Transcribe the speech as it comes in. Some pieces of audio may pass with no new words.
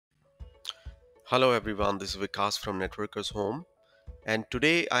Hello everyone, this is Vikas from Networkers Home, and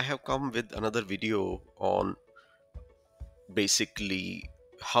today I have come with another video on basically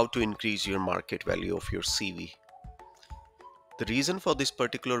how to increase your market value of your CV. The reason for this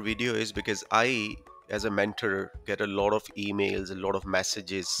particular video is because I, as a mentor, get a lot of emails, a lot of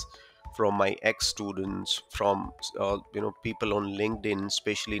messages from my ex-students, from people on LinkedIn,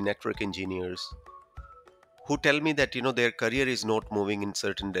 especially network engineers, who tell me that their career is not moving in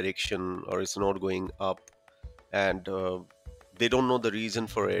certain direction or it's not going up, and they don't know the reason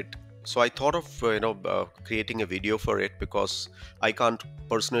for it. So I thought of creating a video for it, because I can't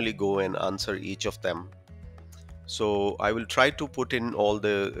personally go and answer each of them. So I will try to put in all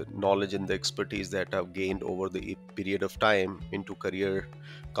the knowledge and the expertise that I've gained over the period of time into career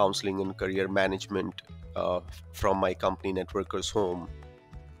counseling and career management from my company Networkers Home.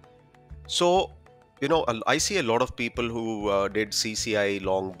 So I see a lot of people who did CCIE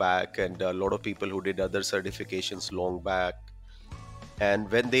long back, and a lot of people who did other certifications long back.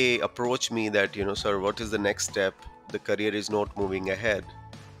 And when they approach me that, sir, what is the next step? The career is not moving ahead.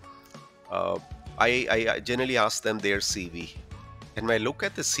 Uh, I generally ask them their CV. And when I look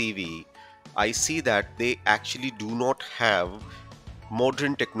at the CV, I see that they actually do not have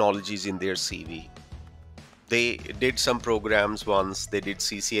modern technologies in their CV. They did some programs once, they did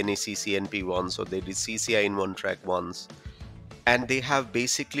CCNA, CCNP once, or they did CCIE in one track once, and they have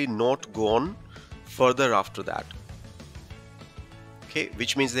basically not gone further after that. Okay,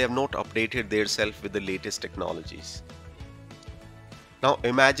 which means they have not updated their self with the latest technologies. Now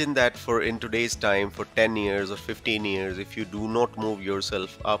imagine that for in today's time, for 10 years or 15 years, if you do not move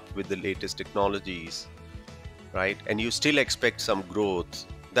yourself up with the latest technologies, right, and you still expect some growth,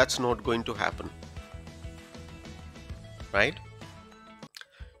 that's not going to happen, right?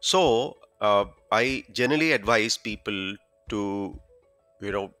 So I generally advise people to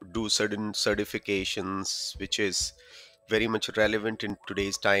do certain certifications, which is very much relevant in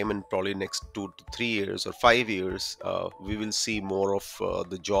today's time, and probably next 2 to 3 years or 5 years we will see more of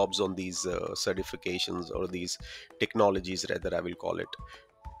the jobs on these certifications, or these technologies rather, I will call it.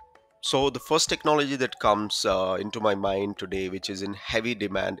 So the first technology that comes into my mind today, which is in heavy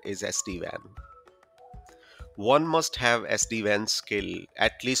demand, is SD-WAN. One must have SD-WAN skill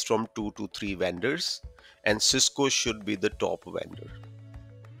at least from 2 to 3 vendors, and Cisco should be the top vendor.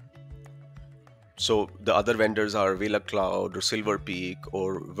 So the other vendors are Vela Cloud or Silver Peak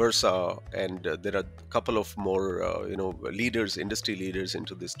or Versa, and there are a couple of more leaders, industry leaders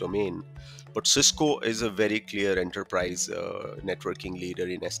into this domain. But Cisco is a very clear enterprise networking leader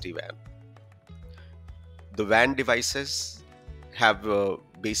in SD-WAN. The WAN devices have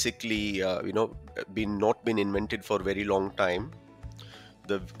basically not been invented for a very long time.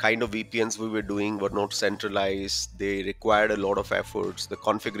 The kind of VPNs we were doing were not centralized. They required a lot of efforts. The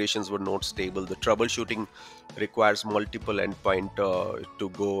configurations were not stable. The troubleshooting requires multiple endpoint to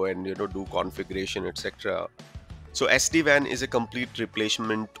go and do configuration, etc. So SD-WAN is a complete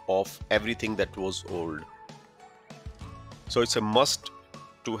replacement of everything that was old. So it's a must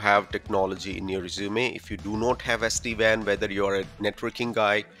to have technology in your resume. If you do not have SD-WAN, whether you are a networking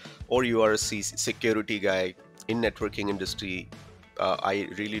guy or you are a security guy in networking industry, I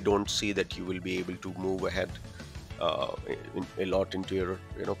really don't see that you will be able to move ahead a lot into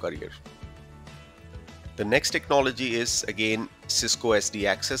your career. The next technology is again Cisco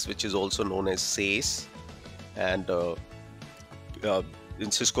SD-ACCESS, which is also known as SACE, and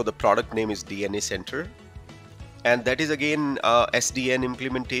in Cisco the product name is DNA Center, and that is again SDN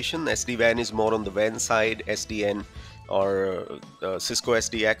implementation. SD-WAN is more on the WAN side, SDN or Cisco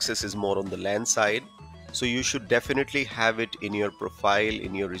SD-ACCESS is more on the LAN side. So you should definitely have it in your profile,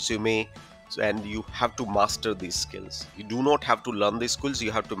 in your resume, and you have to master these skills. You do not have to learn these skills,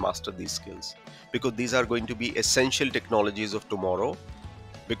 you have to master these skills, because these are going to be essential technologies of tomorrow,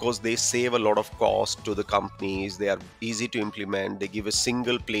 because they save a lot of cost to the companies. They are easy to implement. They give a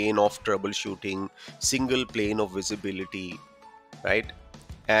single plane of troubleshooting, single plane of visibility, right?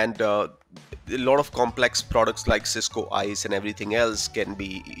 And a lot of complex products like Cisco ISE and everything else can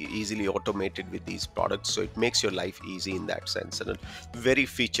be easily automated with these products. So it makes your life easy in that sense, and very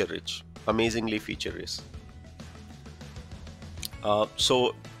feature rich, amazingly feature rich.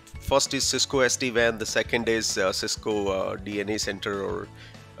 So first is Cisco SD-WAN, the second is Cisco DNA Center, or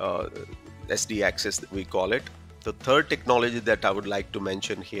SD-ACCESS we call it. The third technology that I would like to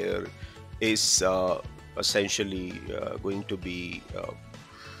mention here is essentially going to be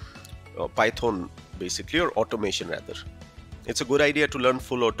Python, basically, or automation rather. It's a good idea to learn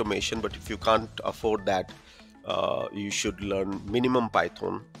full automation, but if you can't afford that, you should learn minimum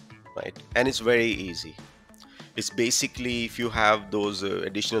Python, right? And it's very easy. It's basically, if you have those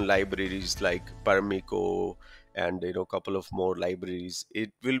additional libraries like Paramico and a couple of more libraries,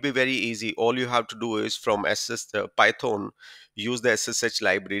 it will be very easy. All you have to do is from Python, use the SSH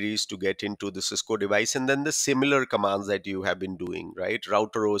libraries to get into the Cisco device, and then the similar commands that you have been doing, right?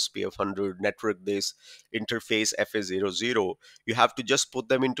 Router OSPF 100, network this, interface FA00. You have to just put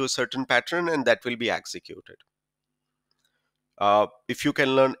them into a certain pattern, and that will be executed. If you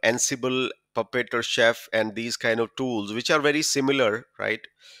can learn Ansible, Puppet, or Chef, and these kind of tools, which are very similar, right?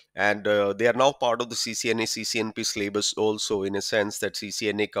 And they are now part of the CCNA, CCNP syllabus also, in a sense that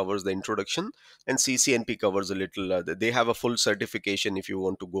CCNA covers the introduction and CCNP covers a little. They have a full certification if you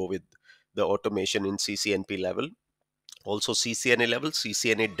want to go with the automation in CCNP level. Also CCNA level,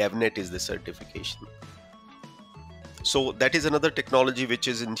 CCNA DevNet is the certification. So that is another technology which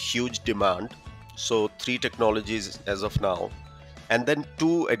is in huge demand. So 3 technologies as of now. And then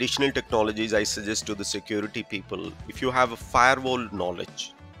 2 additional technologies I suggest to the security people. If you have a firewall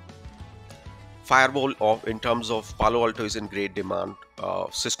knowledge, in terms of Palo Alto is in great demand,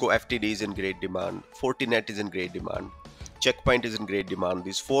 Cisco FTD is in great demand, Fortinet is in great demand, Checkpoint is in great demand.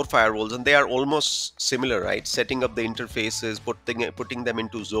 These 4 firewalls, and they are almost similar, right? Setting up the interfaces, putting them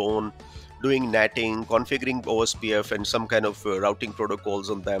into zone, doing netting, configuring OSPF and some kind of routing protocols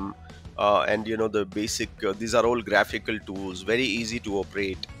on them. And the basic, these are all graphical tools, very easy to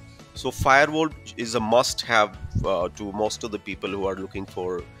operate. So firewall is a must have to most of the people who are looking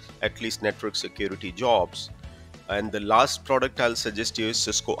for at least network security jobs. And the last product I'll suggest you is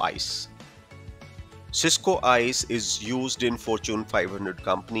Cisco ISE. Cisco ISE is used in Fortune 500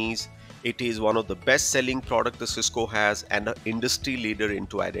 companies. It is one of the best selling product the Cisco has and an industry leader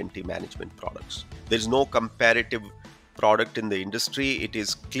into identity management products. There is no comparative product in the industry. It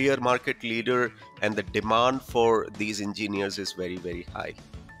is clear market leader, and the demand for these engineers is very, very high.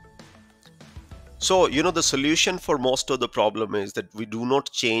 So, the solution for most of the problem is that we do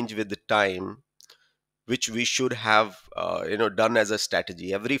not change with the time, which we should have done as a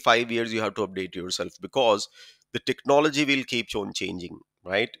strategy. Every 5 years you have to update yourself, because the technology will keep on changing,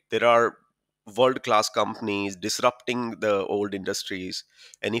 right? There are world class companies disrupting the old industries,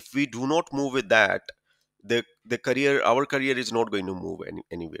 and if we do not move with that, our career is not going to move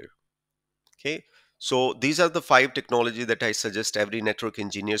anywhere. Okay, so these are the 5 technology that I suggest every network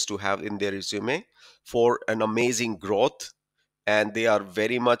engineers to have in their resume for an amazing growth, and they are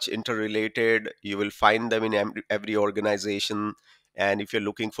very much interrelated. You will find them in every organization. And if you're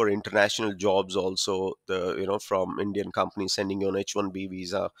looking for international jobs also, from Indian companies sending you an H1B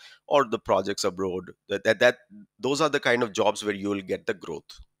visa, or the projects abroad, those are the kind of jobs where you will get the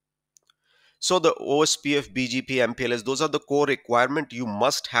growth. So the OSPF, BGP, MPLS, those are the core requirement. You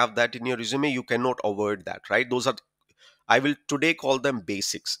must have that in your resume. You cannot avoid that, right? Those are, I will today call them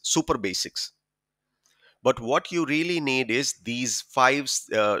basics, super basics. But what you really need is these 5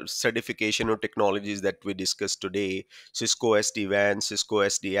 certification or technologies that we discussed today: Cisco SD-WAN, Cisco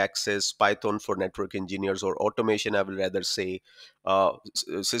SD-ACCESS, Python for network engineers, or automation, I will rather say,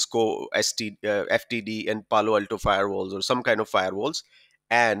 Cisco FTD and Palo Alto firewalls, or some kind of firewalls,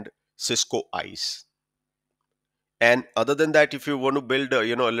 and Cisco ISE. And other than that, if you want to build a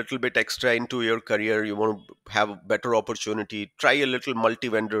little bit extra into your career, you want to have a better opportunity, try a little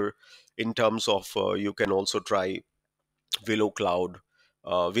multi-vendor in terms of you can also try Willow Cloud,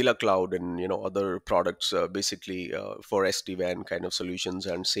 Villa Cloud, and other products basically for SD-WAN kind of solutions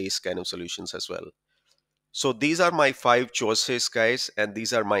and SaaS kind of solutions as well. So these are my 5 choices, guys, and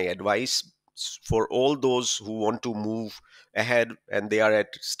these are my advice for all those who want to move ahead and they are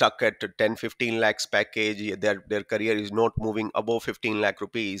stuck at 10-15 lakhs package. Their career is not moving above 15 lakh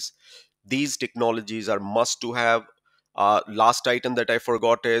rupees. These technologies are must to have. Last item that I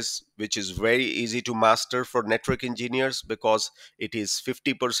forgot is, which is very easy to master for network engineers, because it is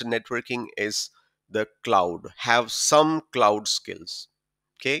 50% networking, is the cloud. Have some cloud skills.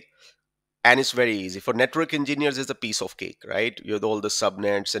 Okay, and it's very easy for network engineers. It's a piece of cake, right? You have all the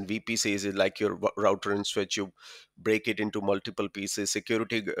subnets, and VPCs is like your router and switch. You break it into multiple pieces.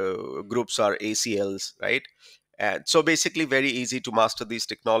 Security groups are ACLs, right? And so basically very easy to master these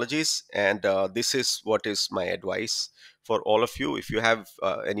technologies. And this is what is my advice for all of you. If you have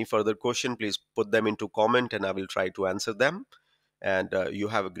any further question, please put them into comment and I will try to answer them. And you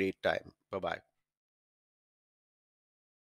have a great time. Bye bye.